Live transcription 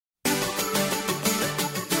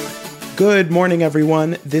Good morning,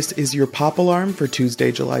 everyone. This is your Pop Alarm for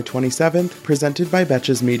Tuesday, July 27th, presented by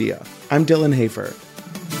Betches Media. I'm Dylan Hafer.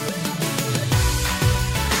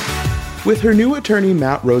 With her new attorney,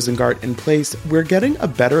 Matt Rosengart, in place, we're getting a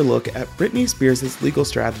better look at Britney Spears' legal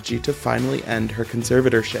strategy to finally end her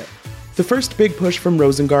conservatorship. The first big push from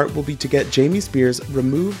Rosengart will be to get Jamie Spears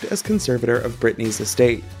removed as conservator of Britney's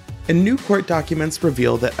estate. And new court documents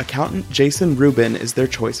reveal that accountant Jason Rubin is their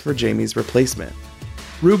choice for Jamie's replacement.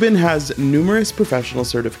 Rubin has numerous professional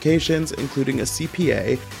certifications, including a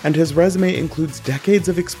CPA, and his resume includes decades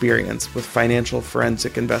of experience with financial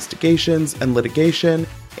forensic investigations and litigation,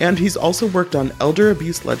 and he's also worked on elder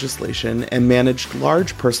abuse legislation and managed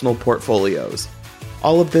large personal portfolios.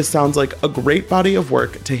 All of this sounds like a great body of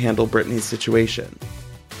work to handle Britney's situation.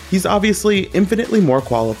 He's obviously infinitely more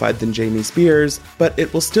qualified than Jamie Spears, but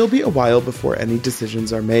it will still be a while before any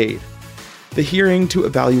decisions are made. The hearing to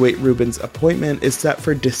evaluate Rubin's appointment is set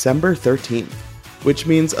for December 13th, which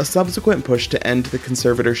means a subsequent push to end the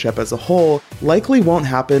conservatorship as a whole likely won't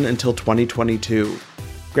happen until 2022.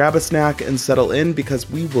 Grab a snack and settle in because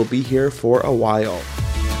we will be here for a while.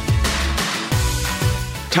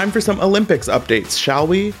 Time for some Olympics updates, shall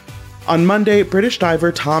we? On Monday, British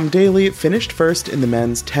diver Tom Daley finished first in the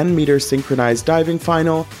men's 10-meter synchronized diving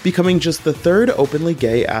final, becoming just the third openly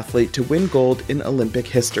gay athlete to win gold in Olympic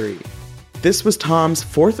history. This was Tom's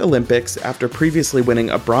fourth Olympics after previously winning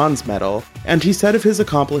a bronze medal, and he said of his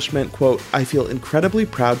accomplishment, quote, "I feel incredibly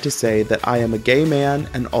proud to say that I am a gay man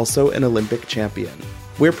and also an Olympic champion.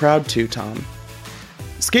 We're proud too, Tom."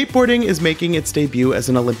 Skateboarding is making its debut as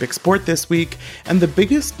an Olympic sport this week, and the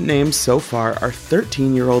biggest names so far are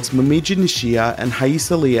 13-year-olds Momiji Nishia and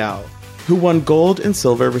Haisa Liao, who won gold and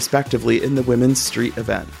silver respectively in the women's street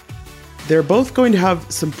event. They're both going to have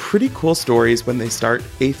some pretty cool stories when they start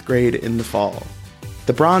 8th grade in the fall.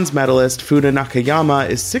 The bronze medalist, Funa Nakayama,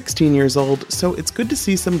 is 16 years old, so it's good to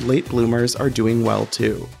see some late bloomers are doing well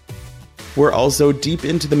too. We're also deep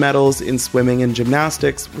into the medals in swimming and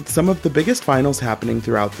gymnastics, with some of the biggest finals happening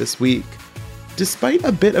throughout this week. Despite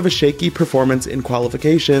a bit of a shaky performance in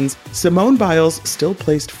qualifications, Simone Biles still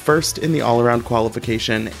placed first in the all-around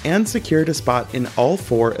qualification and secured a spot in all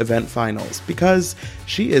 4 event finals because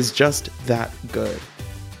she is just that good.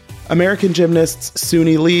 American gymnasts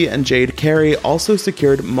Suni Lee and Jade Carey also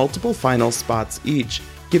secured multiple final spots each,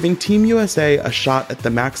 giving Team USA a shot at the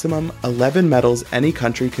maximum 11 medals any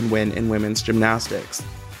country can win in women's gymnastics.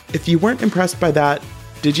 If you weren't impressed by that,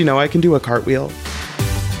 did you know I can do a cartwheel?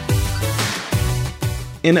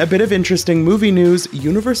 In a bit of interesting movie news,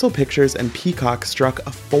 Universal Pictures and Peacock struck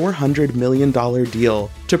a $400 million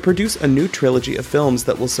deal to produce a new trilogy of films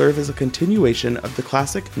that will serve as a continuation of the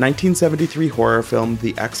classic 1973 horror film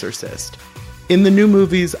The Exorcist. In the new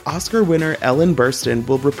movies, Oscar winner Ellen Burstyn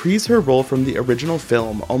will reprise her role from the original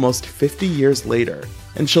film almost 50 years later,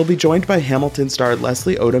 and she'll be joined by Hamilton star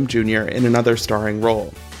Leslie Odom Jr. in another starring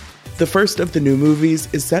role. The first of the new movies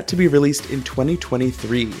is set to be released in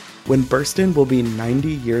 2023, when Burstyn will be 90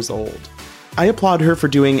 years old. I applaud her for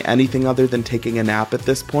doing anything other than taking a nap at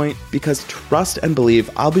this point, because trust and believe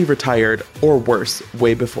I'll be retired, or worse,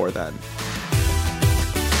 way before then.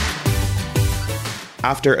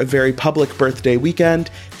 After a very public birthday weekend,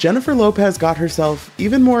 Jennifer Lopez got herself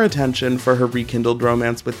even more attention for her rekindled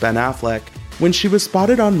romance with Ben Affleck when she was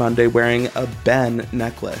spotted on Monday wearing a Ben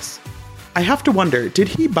necklace. I have to wonder, did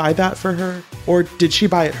he buy that for her? Or did she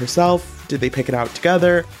buy it herself? Did they pick it out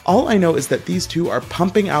together? All I know is that these two are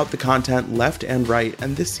pumping out the content left and right,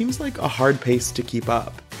 and this seems like a hard pace to keep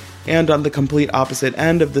up. And on the complete opposite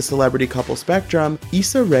end of the celebrity couple spectrum,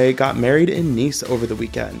 Issa Rae got married in Nice over the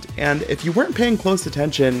weekend, and if you weren't paying close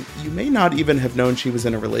attention, you may not even have known she was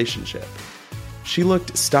in a relationship. She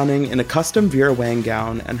looked stunning in a custom Vera Wang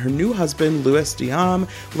gown, and her new husband, Louis Diam,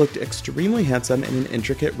 looked extremely handsome in an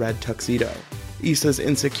intricate red tuxedo. Issa's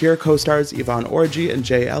Insecure co-stars Yvonne Orji and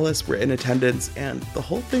Jay Ellis were in attendance, and the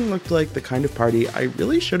whole thing looked like the kind of party I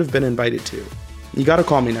really should have been invited to. You gotta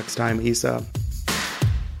call me next time, Issa.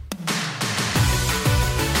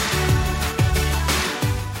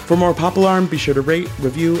 For more Pop Alarm, be sure to rate,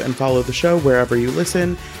 review, and follow the show wherever you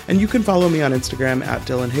listen, and you can follow me on Instagram at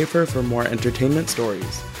Dylan Hafer for more entertainment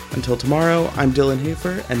stories. Until tomorrow, I'm Dylan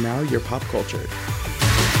Hafer, and now you're pop cultured.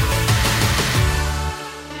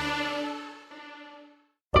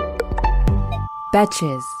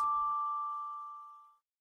 Betches.